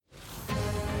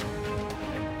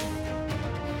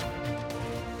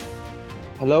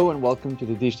Hello and welcome to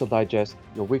the Digital Digest,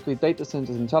 your weekly data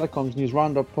centers and telecoms news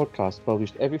roundup podcast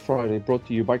published every Friday, brought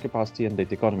to you by Capacity and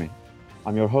Data Economy.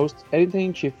 I'm your host,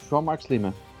 Editor-in-Chief Joao Marques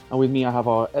Lima, and with me I have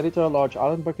our Editor-at-Large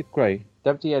Alan Burkitt-Gray,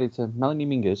 Deputy Editor Melanie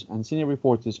Mingas, and Senior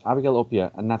Reporters Abigail,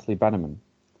 Opiah and Natalie, Bannerman.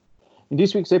 In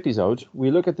this week's episode, we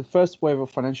look at the first wave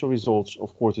of financial results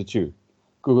of Quarter 2,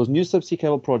 Google's new subsea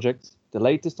cable project, the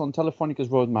latest on Telefonica's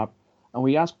roadmap, and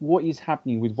we ask what is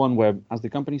happening with OneWeb as the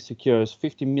company secures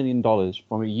 $50 million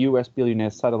from a US billionaire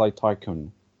satellite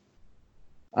tycoon.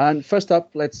 And first up,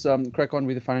 let's crack on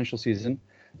with the financial season.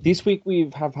 This week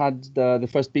we have had the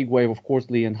first big wave of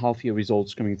quarterly and half-year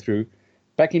results coming through.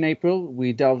 Back in April,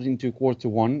 we delved into Quarter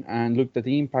 1 and looked at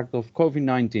the impact of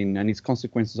COVID-19 and its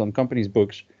consequences on companies'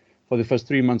 books for the first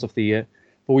 3 months of the year.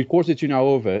 But with Quarter 2 now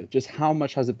over, just how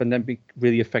much has the pandemic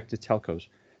really affected telcos?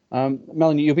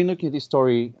 Melanie, you've been looking at this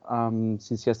story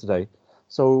since yesterday.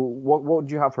 So what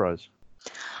do you have for us?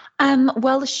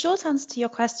 Well, the short answer to your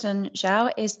question,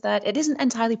 Joao, is that it isn't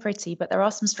entirely pretty, but there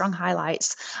are some strong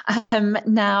highlights.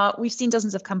 Now, we've seen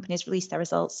dozens of companies release their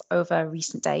results over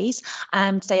recent days.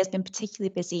 Today has been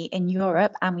particularly busy in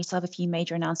Europe, and we still have a few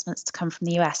major announcements to come from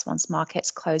the US once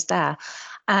markets close there.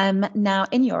 Now,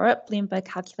 in Europe, Bloomberg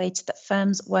calculated that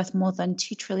firms worth more than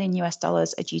 $2 trillion are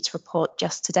due to report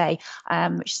just today,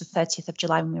 which is the 30th of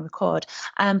July when we record.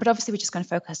 But obviously, we're just going to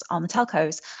focus on the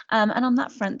telcos. And on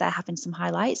that front, there have been some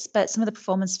highlights, but some of the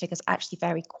performance figures actually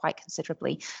vary quite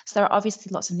considerably. So there are obviously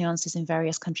lots of nuances in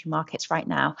various country markets right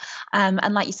now.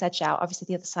 And like you said, Joao, obviously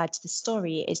the other side to this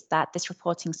story is that this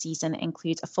reporting season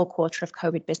includes a full quarter of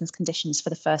COVID business conditions for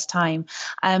the first time.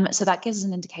 So that gives us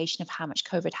an indication of how much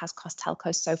COVID has cost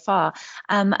telcos so far.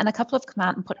 And a couple have come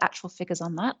out and put actual figures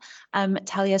on that.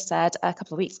 Telia said a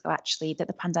couple of weeks ago, actually, that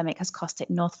the pandemic has cost it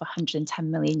north of $110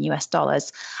 million in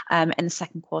the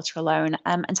second quarter alone.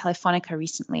 And Telefonica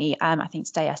recently, I think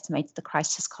today, estimated the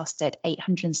crisis has costed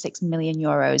 806 million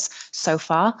euros so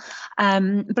far.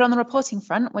 But on the reporting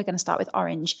front, we're going to start with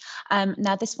Orange.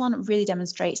 Now, this one really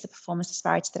demonstrates the performance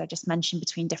disparity that I just mentioned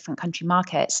between different country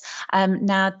markets.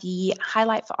 Now, the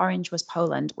highlight for Orange was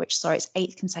Poland, which saw its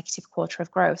 8th consecutive quarter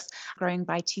of growth, growing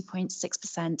by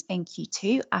 2.6% in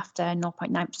Q2 after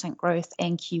 0.9% growth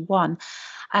in Q1.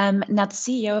 Now, the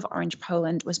CEO of Orange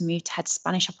Poland was moved to head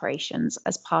Spanish operations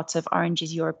as part of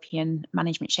Orange's European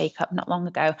management shakeup not long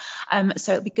ago.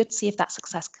 So it'll be good to see if that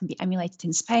success can be emulated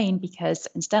in Spain, because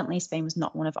incidentally, Spain was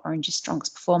not one of Orange's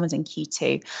strongest performers in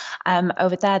Q2.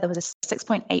 Over there was a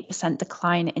 6.8%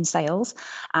 decline in sales,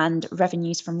 and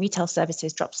revenues from retail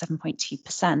services dropped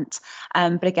 7.2%.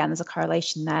 But again, there's a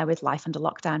correlation there with life under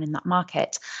lockdown in that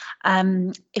market.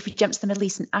 If we jump to the Middle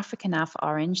East and Africa now for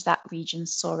Orange, that region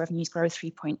saw revenues grow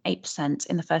 3.8%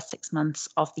 in the first 6 months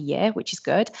of the year, which is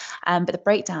good. But the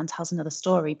breakdown tells another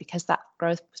story, because that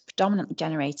growth was predominantly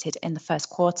generated in the first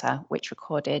quarter, which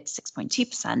recorded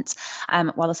 6.2%,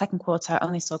 while the second quarter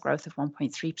only saw growth of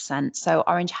 1.3%. So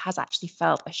Orange has actually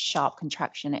felt a sharp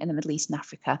contraction in the Middle East and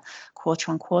Africa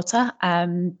quarter on quarter.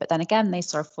 But then again, they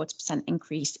saw a 40%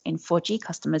 increase in 4G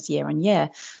customers year on year.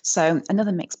 So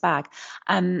another mixed bag.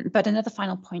 But another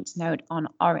final point to note on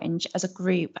Orange as a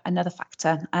group, another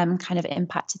factor kind of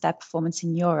impacted their performance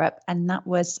in Europe, and that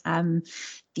was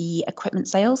the equipment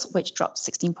sales, which dropped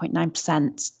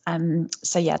 16.9%.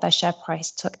 So yeah, their share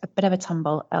price took a bit of a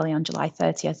tumble early on July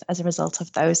 30th as a result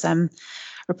of those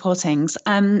reportings.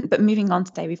 But moving on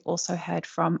today, we've also heard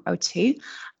from O2.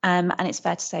 And it's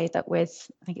fair to say that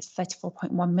with, I think it's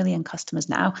 34.1 million customers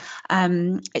now,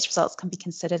 its results can be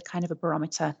considered kind of a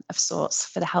barometer of sorts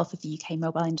for the health of the UK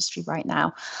mobile industry right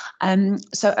now.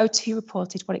 So O2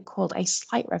 reported what it called a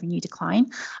slight revenue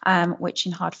decline, which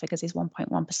in hard figures is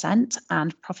 1.1%,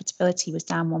 and profitability was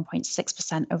down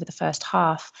 1.6% over the first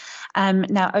half.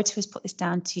 Now, O2 has put this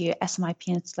down to SMIP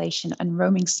installation and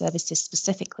roaming services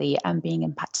specifically being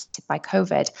impacted by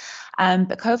COVID.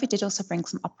 But COVID did also bring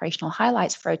some operational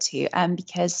highlights for O2,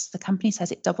 because the company says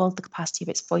it doubled the capacity of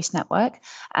its voice network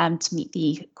to meet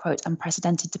the, quote,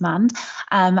 unprecedented demand,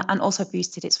 and also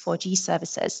boosted its 4G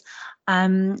services.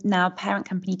 Now, parent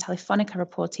company Telefonica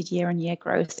reported year-on-year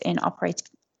growth in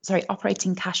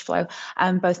operating cash flow,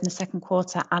 both in the second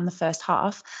quarter and the first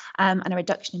half, and a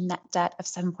reduction in net debt of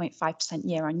 7.5%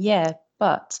 year on year.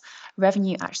 But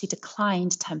revenue actually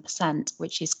declined 10%,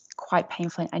 which is quite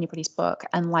painful in anybody's book.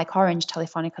 And like Orange,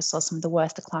 Telefonica saw some of the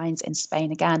worst declines in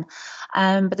Spain again.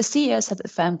 But the CEO said that the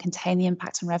firm contained the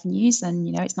impact on revenues, and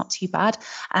it's not too bad.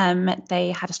 They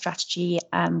had a strategy,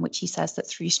 which he says that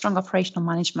through strong operational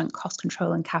management, cost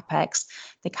control, and capex,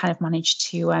 they kind of managed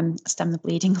to stem the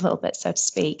bleeding a little bit, so to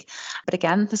speak. But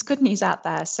again, there's good news out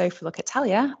there. So if we look at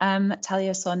Telia,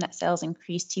 Telia saw net sales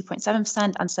increase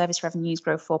 2.7% and service revenues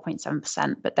grow 4.7%.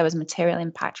 1%, but there was material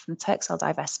impact from the Turkcell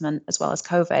divestment as well as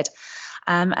COVID.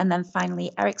 And then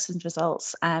finally, Ericsson's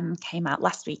results came out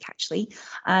last week, actually,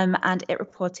 and it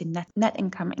reported net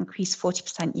income increased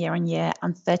 40% year on year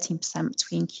and 13%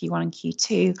 between Q1 and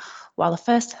Q2, while the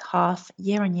first half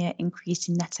year-on-year increase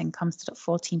in net income stood at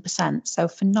 14%. So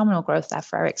phenomenal growth there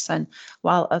for Ericsson,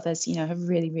 while others, have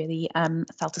really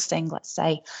felt a sting, let's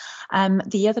say.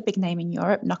 The other big name in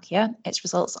Europe, Nokia, its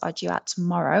results are due out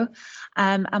tomorrow.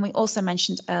 And we also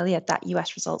mentioned earlier that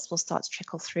US results will start to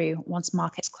trickle through once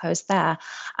markets close there.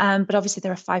 But obviously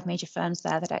there are 5 major firms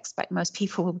there that I expect most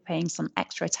people will be paying some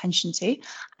extra attention to.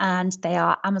 And they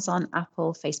are Amazon,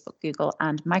 Apple, Facebook, Google,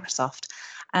 and Microsoft.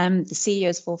 The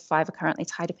CEOs of all 5 are currently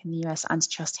tied up in the US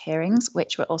antitrust hearings,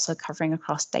 which we're also covering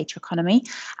across data economy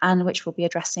and which we'll be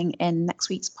addressing in next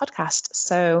week's podcast.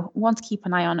 So one to keep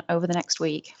an eye on over the next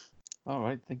week. All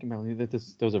right. Thank you, Melanie.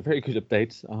 Those are very good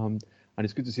updates. And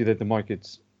it's good to see that the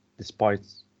markets, despite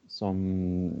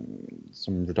some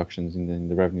reductions in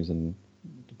the revenues and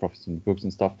the profits and books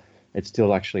and stuff, it's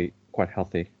still actually quite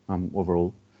healthy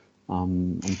overall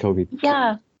on COVID.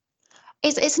 Yeah.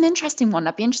 It's an interesting one.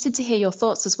 I'd be interested to hear your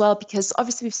thoughts as well, because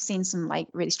obviously we've seen some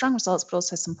really strong results, but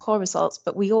also some poor results.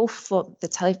 But we all thought the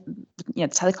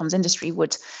telecoms industry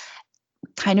would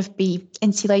kind of be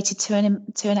insulated to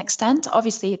an extent.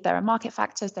 Obviously, there are market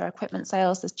factors, there are equipment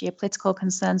sales, there's geopolitical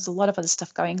concerns, a lot of other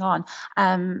stuff going on.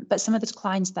 But some of the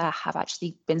declines there have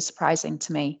actually been surprising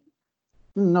to me.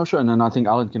 No, sure, and I think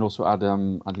Alan can also add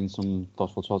in some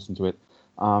thoughtful thoughts into it.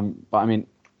 But I mean,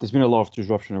 there's been a lot of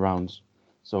disruption around.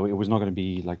 So it was not going to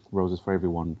be like roses for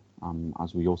everyone,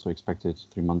 as we also expected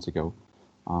 3 months ago.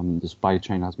 The supply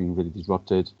chain has been really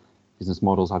disrupted. Business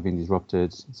models have been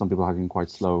disrupted. Some people have been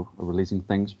quite slow at releasing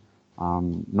things.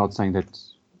 Not saying that,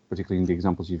 particularly in the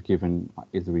examples you've given,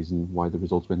 is the reason why the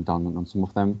results went down on some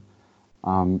of them.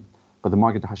 But the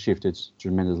market has shifted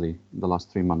tremendously in the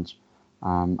last 3 months.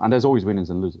 And there's always winners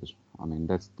and losers. I mean,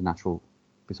 that's the natural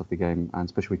piece of the game. And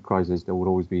especially with crisis, there would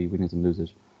always be winners and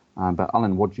losers. But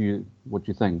Alan, what do you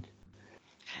think?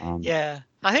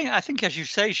 I think as you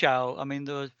say, Joao, I mean,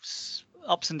 there's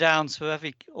ups and downs for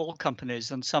all companies,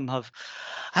 and I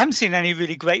haven't seen any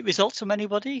really great results from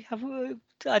anybody.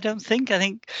 I don't think.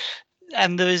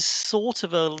 And there is sort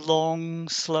of a long,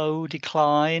 slow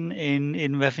decline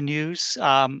in revenues.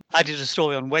 I did a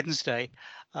story on Wednesday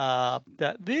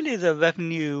that really the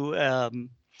revenue.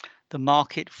 The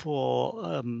market for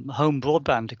home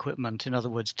broadband equipment, in other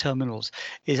words, terminals,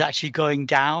 is actually going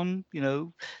down,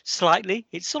 slightly.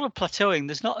 It's sort of plateauing.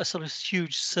 There's not a sort of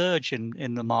huge surge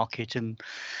in the market and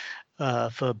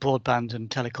for broadband and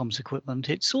telecoms equipment.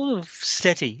 It's sort of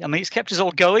steady. I mean, it's kept us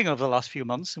all going over the last few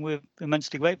months, and we're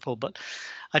immensely grateful. But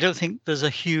I don't think there's a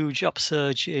huge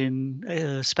upsurge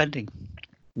in spending.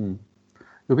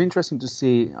 It'll be interesting to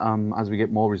see as we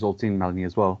get more results in, Melanie,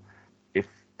 as well, if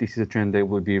this is a trend that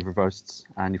will be reversed,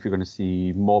 and if you're going to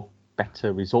see more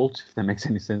better results, if that makes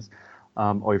any sense,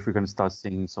 or if we're going to start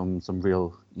seeing some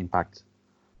real impact.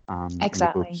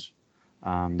 Exactly.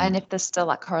 And if there's still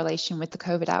that correlation with the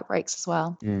COVID outbreaks as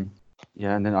well.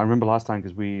 Yeah, and then I remember last time,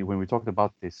 because when we talked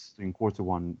about this in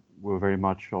Q1, we were very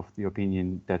much of the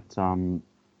opinion that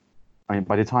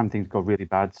by the time things got really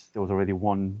bad, there was already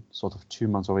 2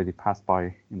 months already passed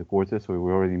by in the quarter, so we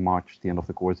were already in March, the end of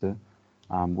the quarter.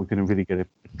 We couldn't really get a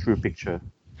true picture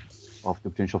of the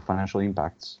potential financial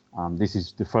impacts. This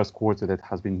is the first quarter that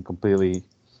has been completely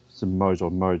submerged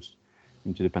or merged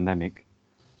into the pandemic.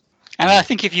 And I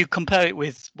think if you compare it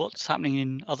with what's happening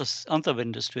in other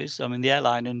industries, I mean, the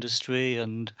airline industry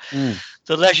and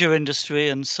the leisure industry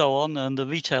and so on, and the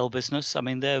retail business, I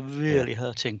mean, they're really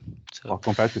hurting. So. Well,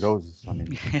 compared to those, I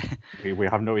mean, we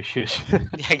have no issues. Yeah,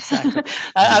 exactly.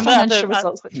 And financial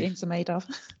results that dreams are made of.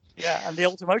 Yeah, and the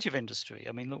automotive industry.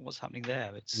 I mean, look what's happening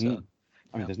there. It's. I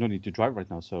mean, there's no need to drive right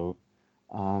now, so.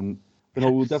 But it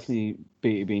will definitely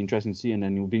be interesting to see, and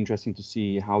then it will be interesting to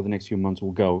see how the next few months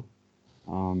will go.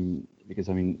 Because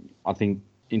I mean, I think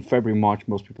in February, March,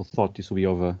 most people thought this will be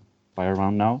over by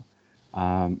around now.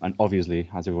 And obviously,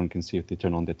 as everyone can see if they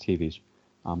turn on their TVs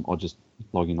or just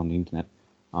log in on the internet,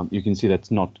 you can see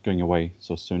that's not going away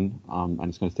so soon, and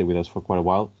it's going to stay with us for quite a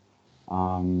while.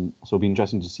 So it'll be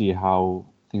interesting to see how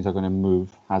things are going to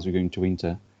move as we go into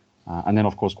winter. And then,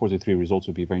 of course, Q3 results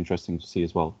will be very interesting to see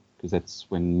as well, because that's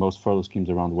when most furlough schemes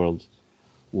around the world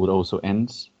would also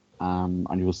end,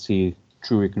 and you will see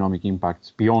true economic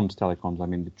impact beyond telecoms. I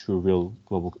mean, the true, real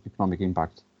global economic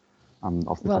impact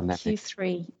of the pandemic.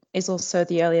 Q3 is also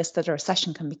the earliest that a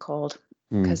recession can be called,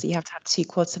 because you have to have 2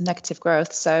 quarters of negative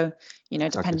growth. So,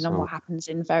 depending on what happens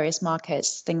in various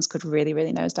markets, things could really,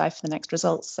 really nosedive for the next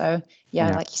results. So,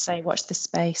 yeah, like you say, watch this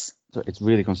space. So it's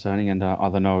really concerning, and I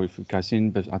don't know if you guys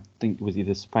seen, but I think it was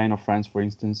either Spain or France, for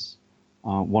instance.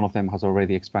 One of them has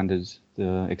already extended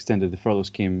the furlough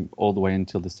scheme all the way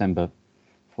until December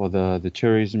for the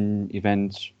tourism,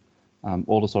 events,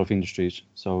 all the sort of industries.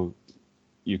 So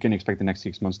you can expect the next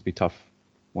 6 months to be tough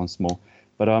once more.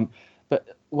 But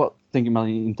well, thank you,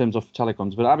 Melanie, in terms of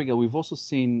telecoms. But Abigail, we've also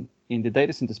seen in the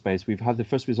data center space, we've had the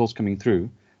first results coming through.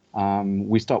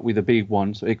 We start with a big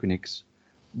one, so Equinix.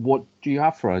 What do you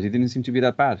have for us? It didn't seem to be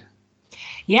that bad.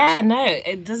 Yeah, no,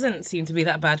 it doesn't seem to be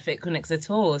that bad for Equinix at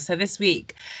all. So this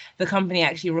week, the company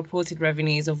actually reported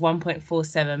revenues of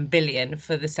 1.47 billion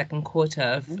for the second quarter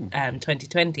of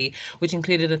 2020, which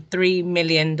included a $3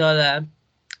 million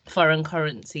foreign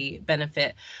currency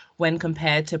benefit when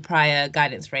compared to prior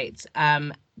guidance rates.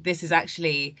 This is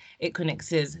actually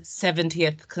Equinix's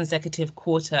 70th consecutive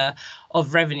quarter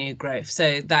of revenue growth.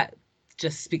 So that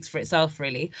just speaks for itself,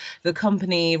 really. The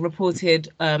company reported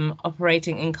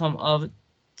operating income of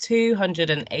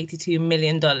 $282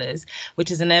 million, which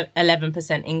is an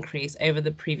 11% increase over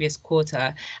the previous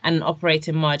quarter, and an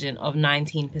operating margin of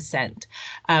 19%.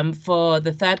 For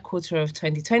the third quarter of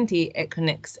 2020,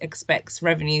 Equinix expects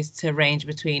revenues to range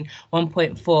between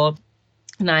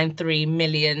 $1.493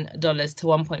 million to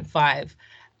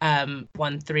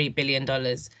 $1.513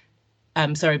 billion.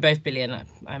 Sorry, both billion.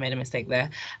 I made a mistake there.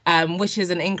 Which is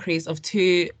an increase of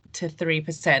 2 to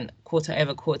 3% quarter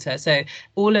over quarter. So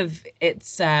all of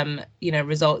its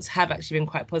results have actually been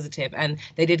quite positive, and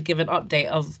they did give an update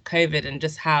of COVID and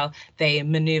just how they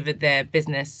maneuvered their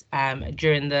business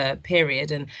during the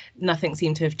period, and nothing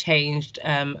seemed to have changed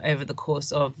over the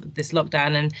course of this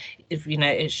lockdown. And if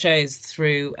it shows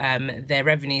through their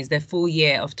revenues. Their full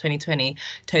year of 2020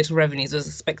 total revenues was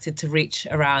expected to reach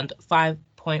around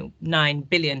 $5.9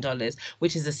 billion,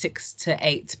 which is a 6 to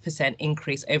 8%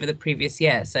 increase over the previous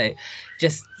year. So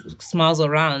just smiles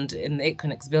around in the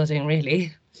Equinix building,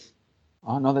 really.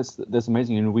 Oh no, that's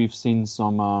amazing. And we've seen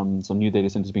some new data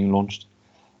centers being launched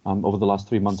over the last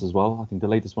 3 months as well. I think the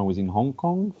latest one was in Hong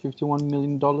Kong, $51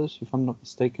 million, if I'm not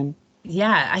mistaken.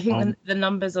 Yeah, I think the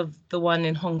numbers of the one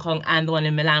in Hong Kong and the one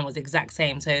in Milan was the exact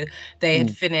same. So they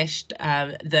had finished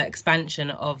the expansion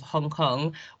of Hong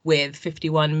Kong with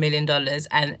 $51 million.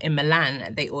 And in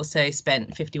Milan, they also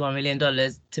spent $51 million,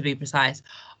 to be precise,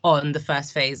 on the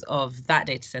first phase of that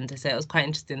data center. So it was quite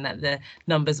interesting that the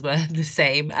numbers were the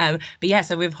same. But yeah,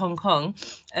 so with Hong Kong,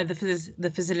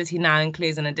 the facility now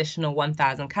includes an additional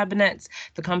 1,000 cabinets.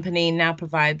 The company now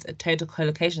provides a total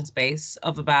co-location space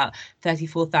of about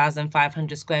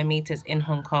 34,500 square meters in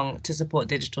Hong Kong to support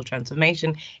digital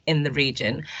transformation in the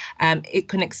region.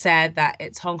 Equinix said that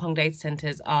its Hong Kong data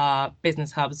centers are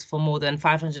business hubs for more than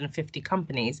 550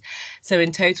 companies. So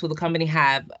in total, the company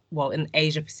in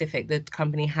Asia Pacific, the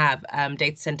company have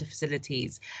data center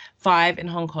facilities, 5 in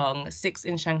Hong Kong, 6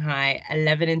 in Shanghai,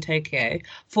 11 in Tokyo,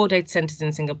 4 data centers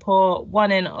in Singapore,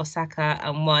 1 in Osaka,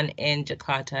 and 1 in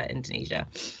Jakarta, Indonesia.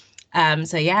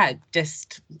 So yeah,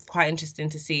 just quite interesting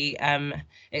to see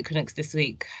Equinix this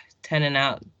week turning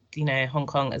out, Hong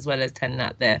Kong, as well as turning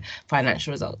out their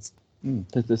financial results.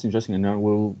 That's interesting. And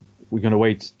we're going to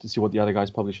wait to see what the other guys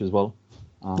publish as well.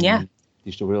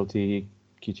 Digital Realty,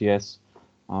 QTS.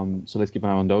 So let's keep an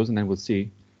eye on those, and then we'll see.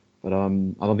 But I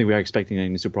don't think we are expecting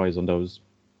any surprise on those.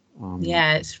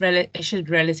 It should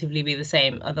relatively be the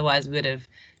same. Otherwise, we would have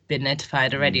been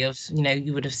notified already of,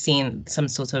 you would have seen some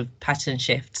sort of pattern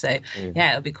shift. So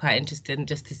yeah, it'll be quite interesting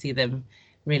just to see them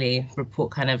really report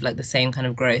kind of like the same kind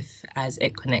of growth as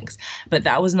Equinix. But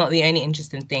that was not the only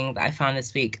interesting thing that I found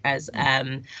this week, as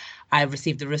I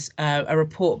received a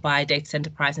report by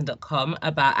datacenterpricing.com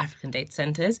about African data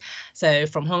centers. So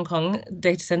from Hong Kong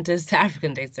data centers to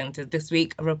African data centers, this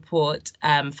week a report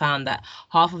found that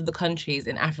half of the countries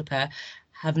in Africa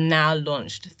have now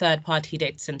launched third-party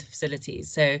data center facilities.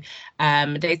 So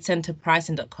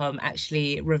datacenterpricing.com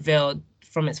actually revealed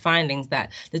from its findings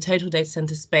that the total data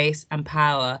center space and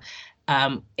power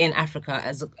in Africa,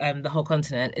 as the whole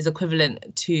continent, is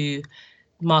equivalent to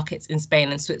markets in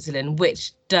Spain and Switzerland,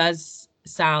 which does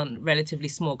sound relatively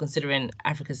small considering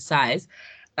Africa's size.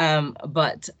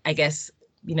 But I guess,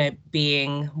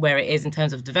 being where it is in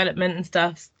terms of development and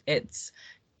stuff, it's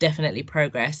definitely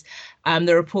progress.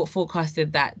 The report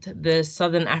forecasted that the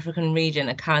Southern African region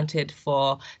accounted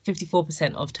for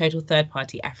 54% of total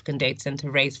third-party African data center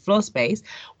raised floor space,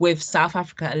 with South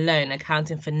Africa alone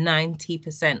accounting for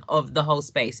 90% of the whole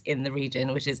space in the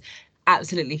region, which is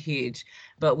absolutely huge.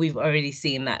 But we've already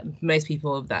seen that most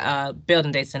people that are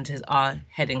building data centers are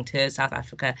heading to South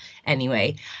Africa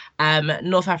anyway.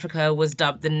 North Africa was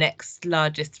dubbed the next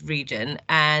largest region,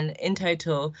 and in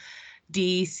total,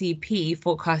 DCP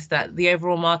forecasts that the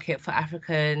overall market for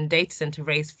African data center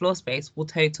raised floor space will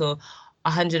total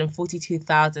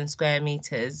 142,000 square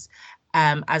meters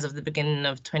as of the beginning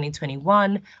of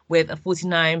 2021, with a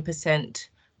 49%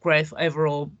 growth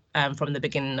overall from the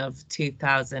beginning of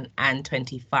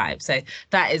 2025. So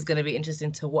that is going to be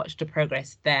interesting to watch the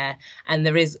progress there. And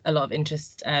there is a lot of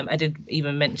interest. I did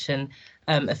even mention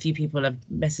a few people have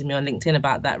messaged me on LinkedIn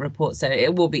about that report. So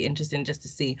it will be interesting just to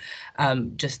see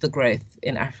just the growth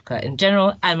in Africa in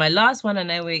general. And my last one, I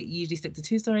know we usually stick to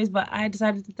 2 stories, but I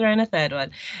decided to throw in a third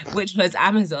one, which was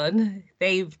Amazon.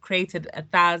 They've created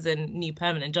 1,000 new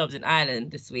permanent jobs in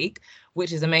Ireland this week,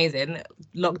 which is amazing.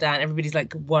 Lockdown, everybody's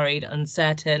like worried,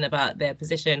 uncertain about their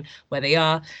position, where they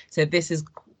are. So this is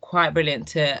quite brilliant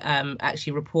to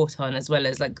actually report on, as well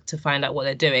as like to find out what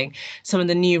they're doing. Some of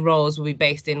the new roles will be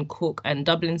based in Cork and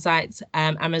Dublin sites.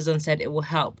 Amazon said it will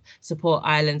help support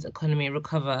Ireland's economy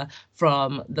recover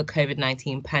from the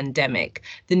COVID-19 pandemic.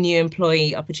 The new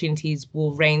employee opportunities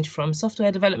will range from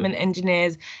software development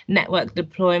engineers, network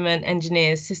deployment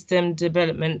engineers, system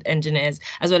development engineers,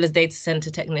 as well as data center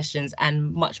technicians,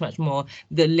 and much, much more.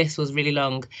 The list was really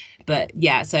long. But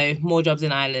yeah, so more jobs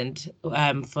in Ireland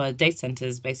for data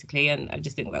centers, basically. And I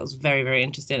just think that was very, very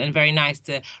interesting and very nice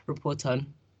to report on.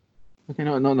 Okay,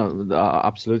 no,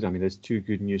 absolutely. I mean, there's 2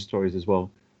 good news stories as well.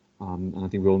 And I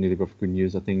think we all need to go for good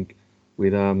news. I think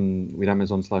with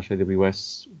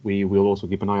Amazon/AWS, we will also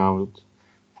keep an eye out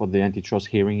for the antitrust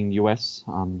hearing in the US.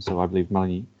 So I believe,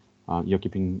 Melanie, you're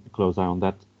keeping a close eye on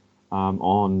that.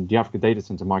 On the Africa data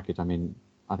center market, I mean,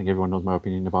 I think everyone knows my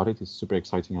opinion about it. It's super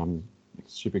exciting. I'm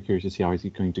super curious to see how it's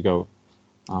going to go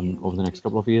over the next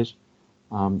couple of years.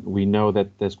 We know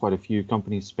that there's quite a few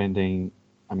companies spending,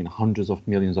 I mean, hundreds of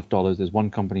millions of dollars. There's one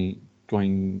company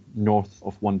going north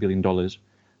of $1 billion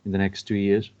in the next 2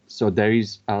 years. So there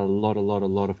is a lot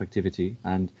of activity.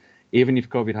 And even if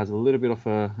COVID has a little bit of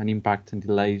an impact and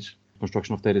delays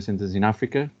construction of data centers in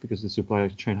Africa, because the supply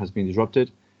chain has been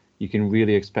disrupted, you can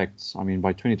really expect, I mean,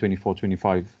 by 2024,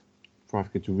 25, for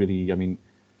Africa to really, I mean,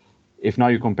 if now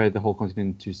you compare the whole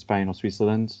continent to Spain or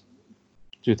Switzerland,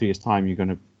 2-3 years time, you're going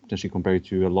to potentially compare it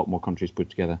to a lot more countries put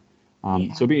together.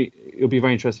 So it'll be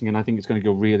very interesting, and I think it's going to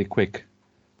go really quick,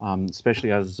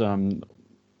 especially as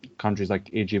countries like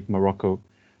Egypt, Morocco,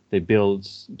 they build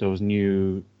those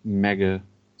new mega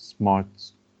smart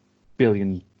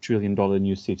trillion-dollar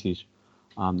new cities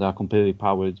that are completely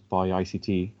powered by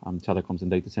ICT, telecoms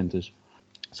and data centers.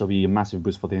 So it'll be a massive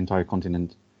boost for the entire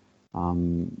continent.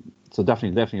 So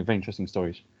definitely very interesting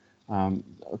stories.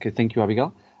 Okay, thank you,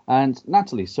 Abigail. And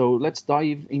Natalie, so let's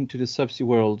dive into the subsea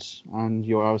world. And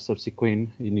you're our subsea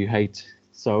queen, and you hate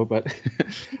so, but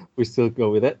we still go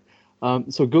with it.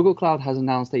 So Google Cloud has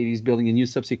announced that it is building a new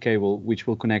subsea cable which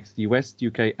will connect the US,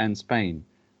 UK, and Spain.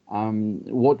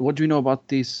 What do you know about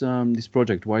this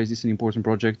project? Why is this an important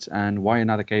project, and why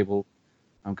another cable?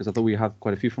 Because I thought we have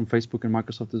quite a few from Facebook and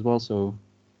Microsoft as well. So.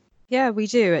 Yeah, we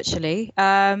do actually.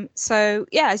 So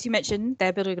yeah, as you mentioned,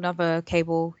 they're building another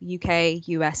cable, UK,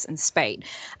 US, and Spain.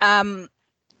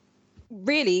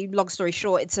 Really, long story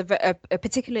short, it's a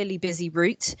particularly busy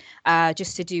route,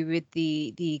 just to do with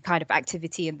the kind of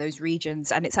activity in those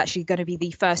regions, and it's actually going to be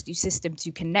the first new system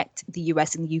to connect the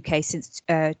US and the UK since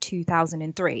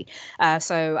 2003.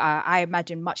 So I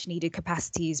imagine much needed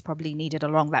capacity is probably needed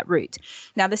along that route.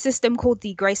 Now, the system called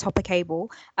the Grace Hopper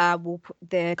cable,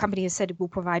 the company has said it will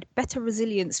provide better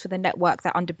resilience for the network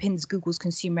that underpins Google's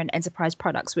consumer and enterprise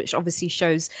products, which obviously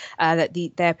shows that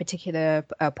their particular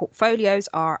portfolios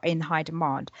are in high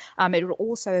demand. It will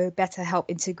also better help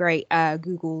integrate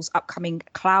Google's upcoming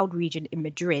cloud region in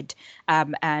Madrid,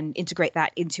 and integrate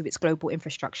that into its global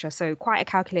infrastructure. So quite a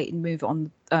calculated move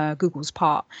on Google's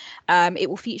part. It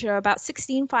will feature about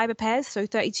 16 fiber pairs, so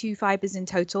 32 fibers in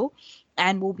total,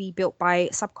 and will be built by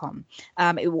Subcom.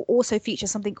 It will also feature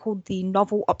something called the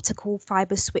novel optical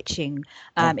fiber switching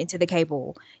into the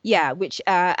cable. Yeah, which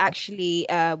actually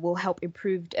will help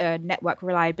improve network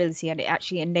reliability, and it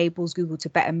actually enables Google to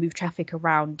better move traffic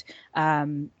around,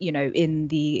 in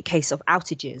the case of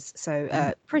outages.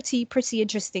 So pretty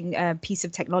interesting piece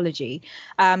of technology.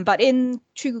 But in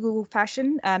true Google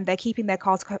fashion, they're keeping their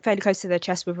cards fairly close to their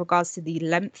chest with regards to the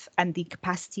length and the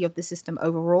capacity of the system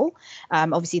overall.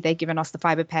 Obviously, they've given us the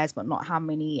fiber pairs, but not how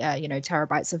many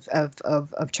terabytes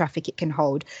of traffic it can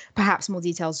hold. Perhaps more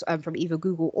details from either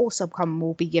Google or Subcom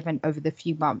will be given over the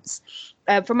few months.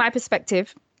 From my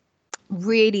perspective,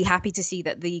 really happy to see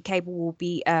that the cable will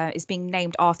be is being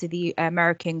named after the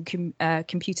American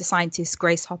computer scientist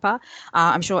Grace Hopper.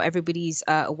 I'm sure everybody's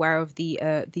aware of the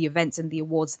events and the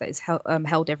awards that is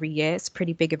held every year. It's a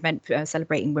pretty big event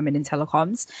celebrating women in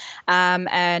telecoms.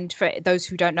 And for those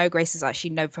who don't know, Grace is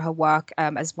actually known for her work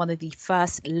as one of the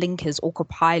first linkers or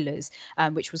compilers,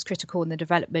 which was critical in the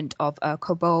development of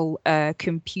COBOL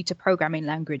computer programming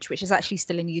language, which is actually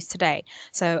still in use today.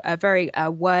 So a very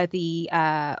worthy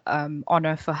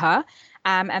honor for her.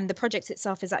 And the project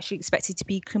itself is actually expected to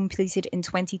be completed in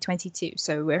 2022.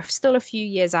 So we're still a few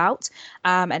years out.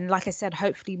 And like I said,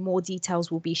 hopefully more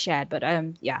details will be shared. But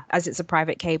yeah, as it's a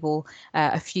private cable,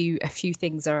 a few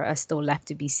things are still left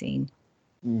to be seen.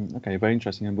 Okay, very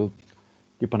interesting. And we'll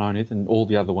keep an eye on it and all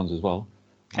the other ones as well.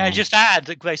 Can I just add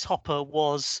that Grace Hopper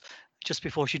was, just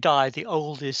before she died, the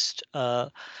oldest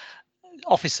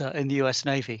officer in the US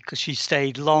Navy, because she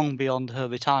stayed long beyond her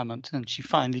retirement, and she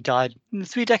finally died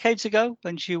 3 decades ago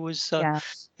when she was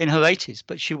in her 80s.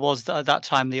 But she was at that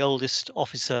time the oldest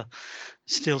officer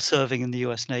still serving in the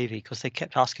US Navy, because they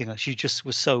kept asking her. She just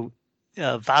was so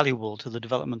valuable to the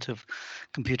development of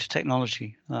computer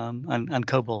technology and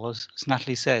COBOL, as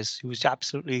Natalie says. She was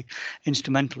absolutely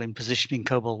instrumental in positioning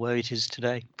COBOL where it is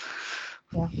today.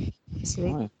 Yeah,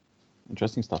 absolutely. Right.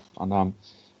 Interesting stuff. And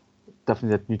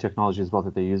definitely that new technology as well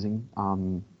that they're using.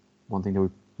 One thing that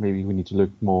maybe we need to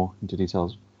look more into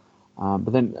details.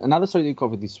 But then another story they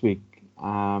covered this week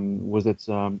was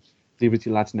that Liberty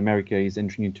Latin America is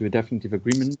entering into a definitive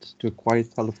agreement to acquire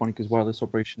Telefonica's wireless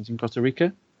operations in Costa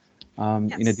Rica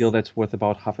in a deal that's worth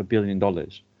about $500 million.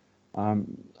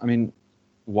 I mean,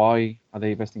 why are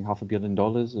they investing $500 million?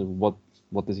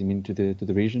 What does it mean to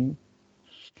the region?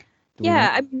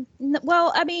 Yeah,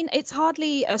 well, I mean, it's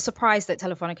hardly a surprise that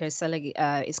Telefonica is selling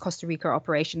its Costa Rica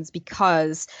operations,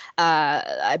 because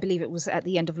I believe it was at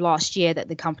the end of last year that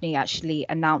the company actually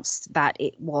announced that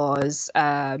it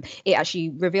actually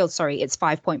revealed, its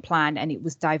 5-point plan, and it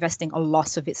was divesting a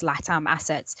lot of its LATAM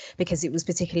assets because it was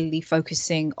particularly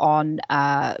focusing on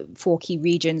 4 key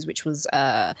regions, which was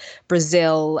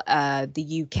Brazil,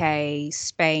 the UK,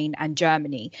 Spain, and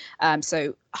Germany.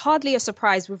 So hardly a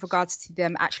surprise with regards to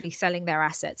them actually selling their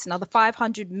assets. Now, the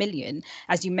 500 million,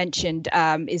 as you mentioned,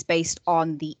 is based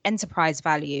on the enterprise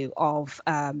value of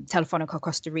Telefonica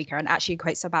Costa Rica, and actually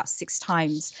equates to about 6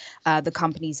 times the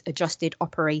company's adjusted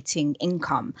operating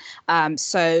income.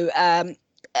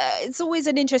 It's always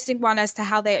an interesting one as to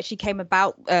how they actually came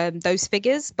about those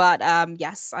figures. But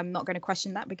yes, I'm not going to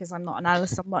question that because I'm not an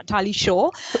analyst. I'm not entirely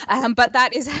sure. But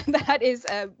that is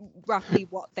roughly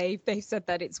what they've said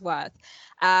that it's worth.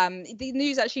 The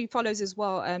news actually follows as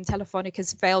well.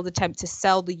 Telefonica's failed attempt to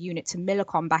sell the unit to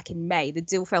Millicom back in May. The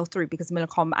deal fell through because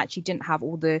Millicom actually didn't have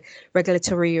all the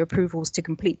regulatory approvals to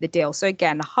complete the deal. So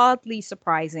again, hardly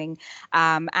surprising.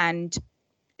 And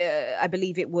I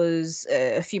believe it was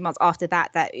a few months after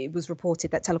that it was reported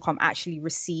that Telecom actually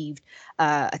received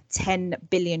a 10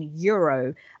 billion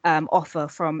euro offer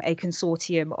from a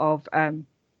consortium of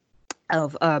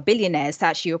billionaires to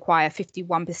actually acquire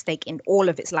 51% stake in all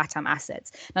of its LATAM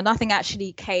assets. Now, nothing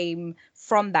actually came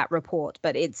from that report,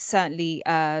 but it's certainly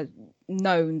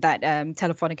known that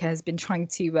Telefonica has been trying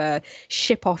to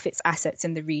ship off its assets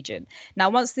in the region. Now,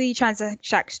 once the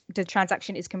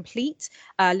transaction is complete,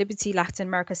 Liberty Latin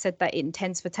America said that it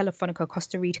intends for Telefonica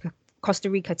Costa Rica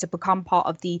to become part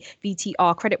of the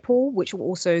VTR credit pool, which will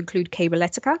also include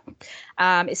Cabletica.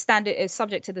 It's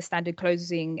subject to the standard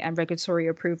closing and regulatory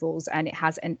approvals, and it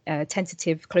has a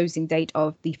tentative closing date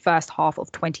of the first half of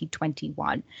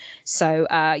 2021. So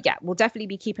yeah, we'll definitely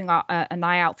be keeping an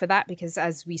eye out for that, because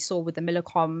as we saw with the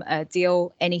Millicom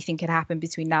deal, anything could happen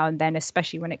between now and then,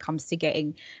 especially when it comes to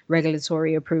getting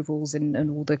regulatory approvals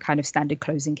and all the kind of standard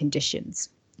closing conditions.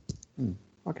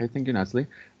 Okay, thank you, Natalie.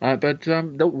 But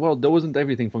that wasn't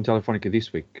everything from Telefonica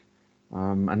this week.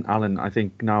 And Alan, I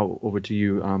think now over to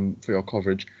you for your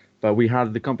coverage. But we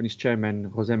had the company's chairman,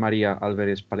 Jose Maria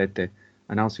Alvarez Palete,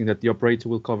 announcing that the operator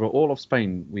will cover all of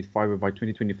Spain with fiber by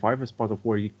 2025 as part of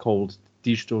what he called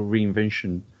digital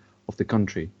reinvention of the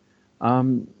country.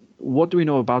 What do we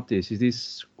know about this? Is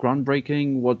this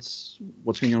groundbreaking? What's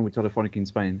going on with Telefonica in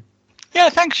Spain? Yeah,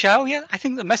 thanks, Joao. Yeah, I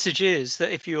think the message is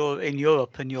that if you're in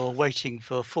Europe and you're waiting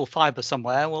for full fibre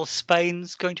somewhere, well,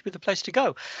 Spain's going to be the place to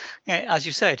go. Yeah, as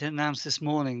you said, it announced this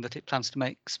morning that it plans to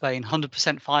make Spain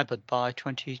 100% fibred by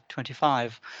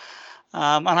 2025.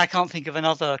 And I can't think of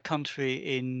another country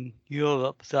in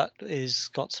Europe that is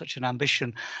got such an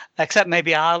ambition, except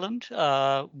maybe Ireland,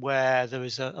 where there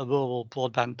is a rural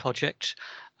broadband project.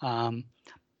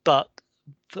 But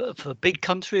for a big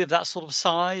country of that sort of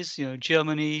size,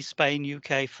 Germany, Spain,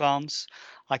 UK, France,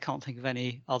 I can't think of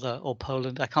any other, or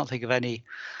Poland. I can't think of any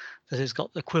that has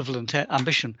got equivalent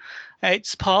ambition.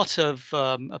 It's part of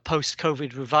a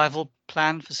post-COVID revival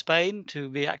plan for Spain to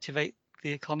reactivate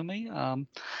the economy.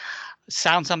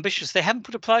 Sounds ambitious. They haven't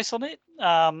put a price on it,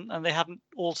 and they haven't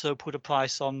also put a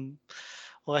price on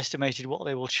or estimated what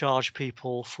they will charge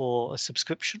people for a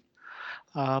subscription.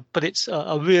 But it's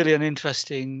really an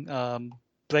interesting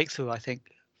breakthrough, I think,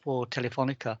 for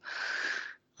Telefonica.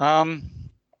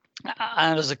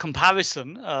 And as a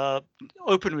comparison,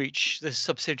 Openreach, the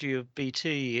subsidiary of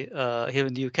BT here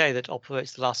in the UK that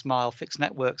operates the last mile fixed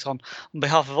networks on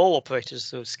behalf of all operators,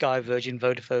 so Sky, Virgin,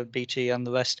 Vodafone, BT, and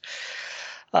the rest,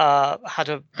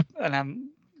 had an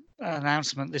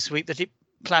announcement this week that it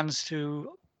plans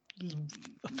to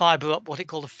fibre up what it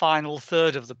called the final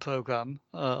third of the programme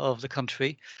of the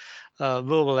country,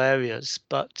 rural areas.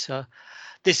 But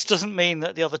this doesn't mean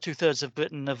that the other 2/3 of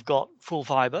Britain have got full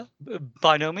fibre.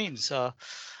 By no means.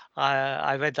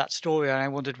 I read that story and I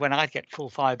wondered when I'd get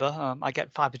full fibre. I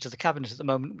get fibre to the cabinet at the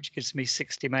moment, which gives me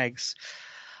 60 megs.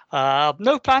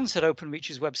 No plans at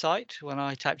Openreach's website when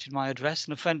I typed in my address.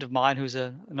 And a friend of mine, who's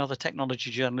another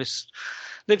technology journalist,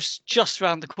 lives just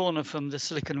around the corner from the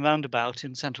Silicon Roundabout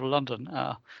in central London,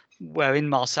 where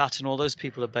Inmarsat and all those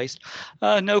people are based.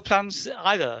 No plans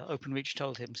either, Openreach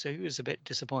told him, so he was a bit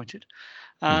disappointed.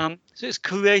 So it's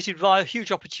created a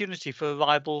huge opportunity for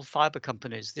rival fibre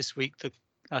companies. This week,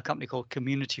 a company called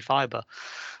Community Fibre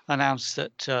announced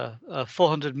that a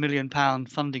 £400 million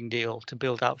funding deal to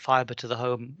build out fibre to the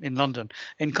home in London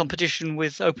in competition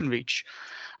with Openreach.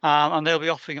 And they'll be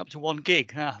offering up to 1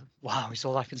 gig. Wow, is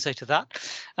all I can say to that.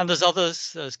 And there's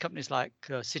others, there's companies like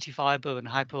City Fibre and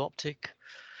Hyperoptic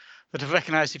that have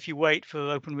recognised if you wait for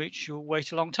Openreach, you'll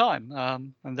wait a long time.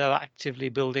 And they're actively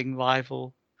building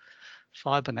rival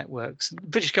fibre networks. The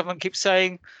British government keeps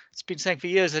saying, it's been saying for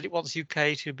years that it wants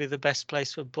UK to be the best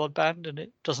place for broadband, and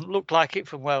it doesn't look like it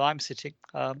from where I'm sitting.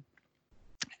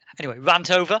 Anyway, rant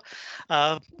over.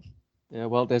 Yeah,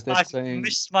 well, there's that saying. I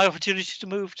missed my opportunity to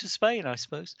move to Spain, I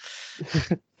suppose.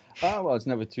 Well, it's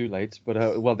never too late.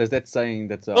 But well, there's that saying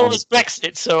that. Well, there's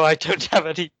Brexit, so I don't have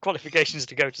any qualifications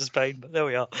to go to Spain. But there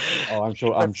we are. Oh,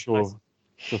 I'm sure.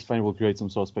 So Spain will create some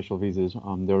sort of special visas.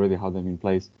 They already have them in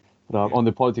place. But on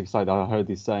the politics side, I heard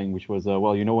this saying, which was,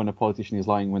 well, you know when a politician is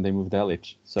lying when they move their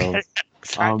lips. So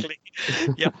exactly.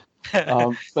 Yeah.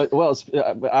 But well,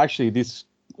 actually, this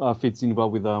fits in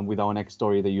well with our next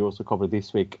story that you also covered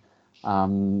this week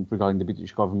regarding the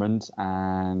British government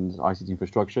and ICT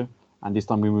infrastructure. And this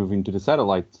time we move into the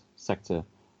satellite sector.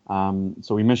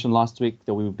 So we mentioned last week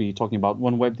that we would be talking about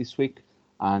OneWeb this week.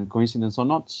 And coincidence or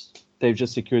not, they've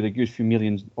just secured a good few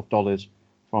millions of dollars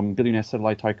from billionaire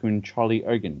satellite tycoon Charlie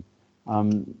Ergen.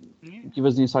 Give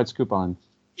us the inside scoop, Alan.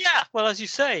 Yeah, well, as you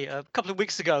say, a couple of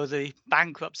weeks ago, the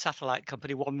bankrupt satellite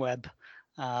company OneWeb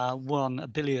won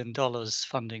 $1 billion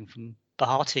funding from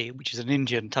Bharti, which is an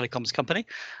Indian telecoms company,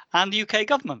 and the UK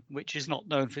government, which is not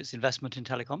known for its investment in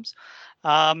telecoms.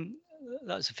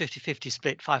 That's a 50-50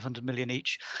 split, 500 million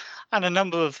each. And a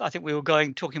number of, I think we were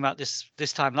talking about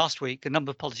this time last week, a number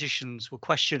of politicians were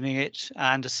questioning it,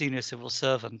 and a senior civil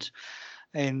servant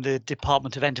in the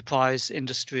Department of Enterprise,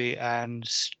 Industry and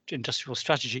Industrial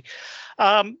Strategy.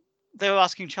 They were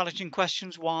asking challenging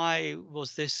questions. Why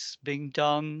was this being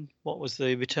done? What was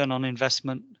the return on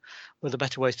investment? Were there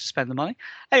better ways to spend the money?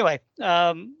 Anyway,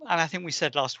 and I think we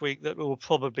said last week that there were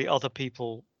probably other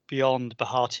people beyond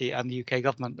Bharti and the UK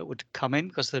government that would come in,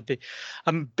 because there'd be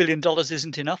 $1 billion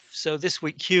isn't enough. So this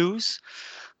week, Hughes,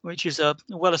 which is a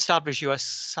well-established US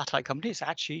satellite company, it's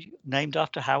actually named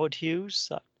after Howard Hughes,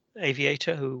 that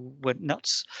aviator who went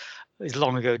nuts, is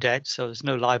long ago dead, so there's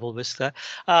no libel risk there.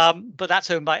 But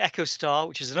that's owned by EchoStar,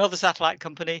 which is another satellite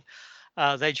company.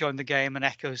 They joined the game, and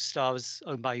EchoStar is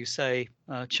owned by, you say,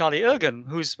 Charlie Ergen,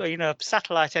 who's been a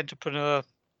satellite entrepreneur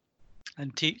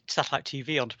and satellite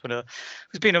TV entrepreneur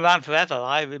who's been around forever.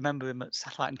 I remember him at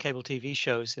satellite and cable TV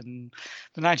shows in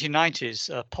the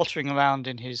 1990s, pottering around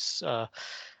in his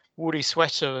woolly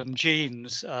sweater and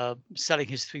jeans, selling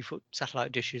his 3-foot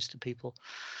satellite dishes to people.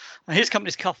 And his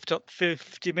company's coughed up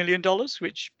 $50 million,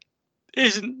 which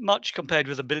isn't much compared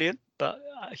with $1 billion, but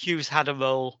Hughes had a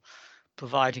role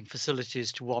providing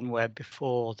facilities to OneWeb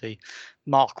before the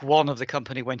Mark I of the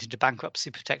company went into bankruptcy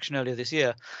protection earlier this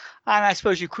year. And I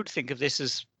suppose you could think of this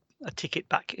as a ticket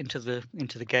back into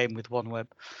the game with OneWeb.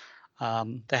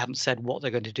 They haven't said what they're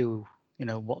going to do,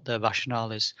 what their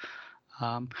rationale is.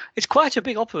 It's quite a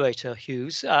big operator,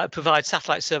 Hughes. It provides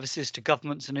satellite services to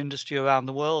governments and industry around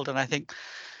the world. And I think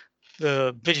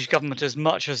the British government, as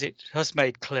much as it has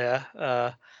made clear,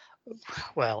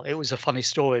 Well, it was a funny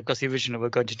story because the original were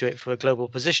going to do it for a global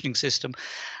positioning system,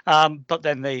 but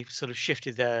then they sort of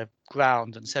shifted their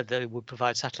ground and said they would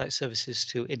provide satellite services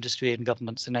to industry and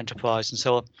governments and enterprise and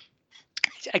so on.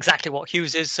 Exactly what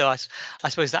Hughes is. So I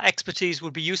suppose that expertise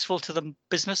would be useful to the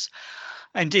business.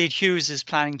 Indeed, Hughes is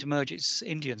planning to merge its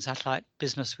Indian satellite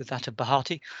business with that of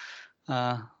Bharti,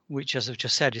 which, as I've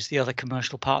just said, is the other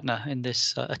commercial partner in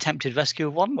this attempted rescue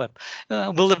of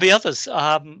OneWeb. Will there be others?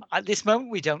 At this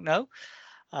moment, we don't know.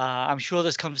 I'm sure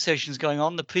there's conversations going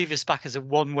on. The previous backers of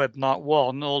OneWeb Mark I,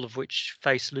 all of which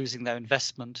face losing their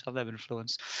investment or their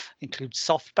influence, include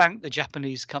SoftBank, the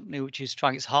Japanese company which is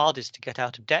trying its hardest to get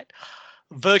out of debt,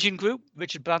 Virgin Group,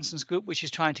 Richard Branson's group, which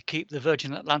is trying to keep the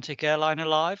Virgin Atlantic airline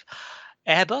alive,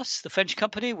 Airbus, the French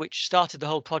company, which started the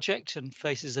whole project and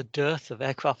faces a dearth of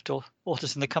aircraft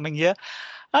orders in the coming year,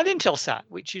 and Intelsat,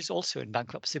 which is also in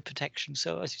bankruptcy protection.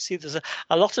 So as you see, there's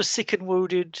a lot of sick and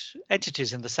wounded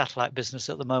entities in the satellite business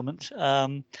at the moment.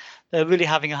 They're really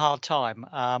having a hard time.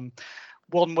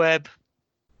 OneWeb,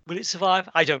 will it survive?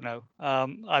 I don't know.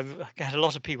 I've had a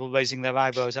lot of people raising their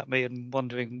eyebrows at me and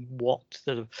wondering what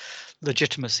the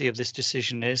legitimacy of this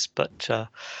decision is, but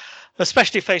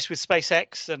especially faced with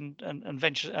SpaceX and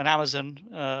venture and Amazon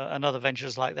and other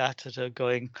ventures like that are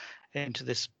going into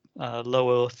this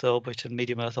low Earth orbit and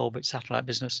medium Earth orbit satellite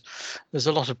business. There's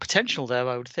a lot of potential there,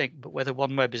 I would think, but whether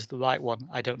OneWeb is the right one,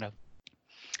 I don't know.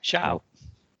 Joao.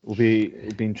 It'll be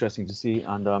interesting to see,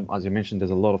 and as you mentioned,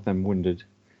 there's a lot of them wounded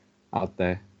out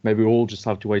there. Maybe we'll all just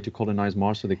have to wait to colonize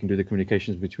Mars so they can do the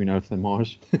communications between Earth and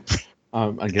Mars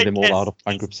and get them all out of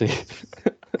bankruptcy.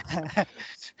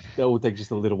 That will take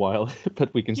just a little while,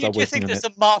 but we can start working on it. Do you think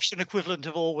there's a Martian equivalent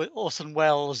of Orson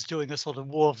Welles doing a sort of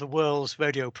War of the Worlds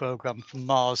radio program from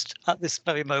Mars at this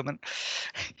very moment,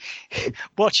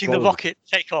 watching the rocket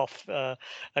take off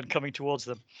and coming towards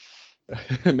them?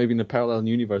 Maybe in the parallel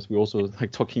universe, we're also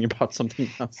like talking about something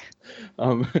else.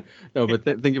 No, but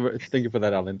thank you for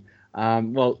that, Alan.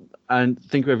 Well, and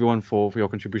thank you everyone for your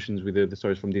contributions with the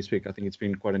stories from this week. I think it's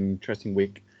been quite an interesting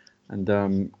week,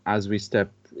 and as we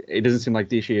step, it doesn't seem like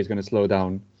this year is going to slow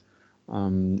down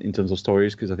in terms of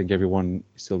stories, because I think everyone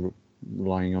is still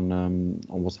relying on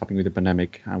what's happening with the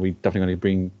pandemic, and we're definitely going to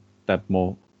bring that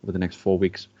more over the next 4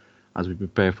 weeks as we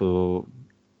prepare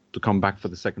to come back for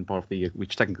the second part of the year,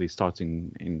 which technically starts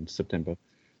in September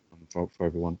for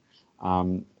everyone.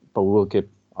 But we will keep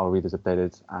our readers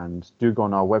updated, and do go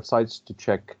on our websites to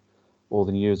check all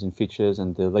the news and features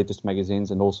and the latest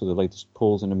magazines and also the latest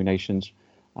polls and nominations.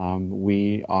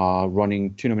 We are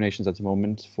running 2 nominations at the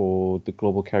moment for the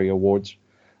Global Carrier Awards,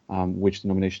 which the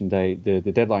nomination day, the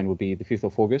deadline will be the 5th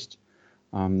of August.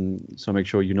 So make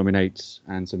sure you nominate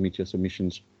and submit your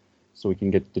submissions so we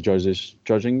can get the judges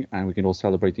judging, and we can all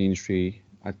celebrate the industry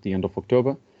at the end of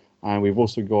October. And we've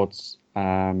also got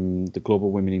the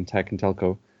Global Women in Tech and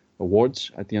Telco Awards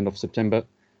at the end of September.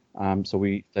 So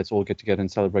let's all get together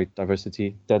and celebrate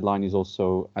diversity. Deadline is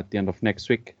also at the end of next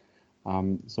week.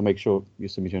 So make sure you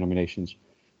submit your nominations.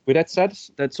 With that said,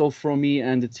 that's all from me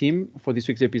and the team for this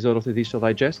week's episode of the Digital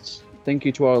Digests. Thank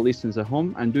you to our listeners at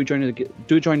home, and do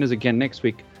join us again next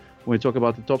week when we talk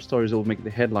about the top stories that will make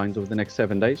the headlines over the next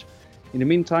 7 days. In the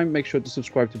meantime, make sure to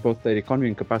subscribe to both Data Economy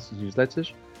and Capacity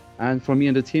newsletters. And from me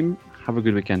and the team, have a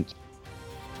good weekend.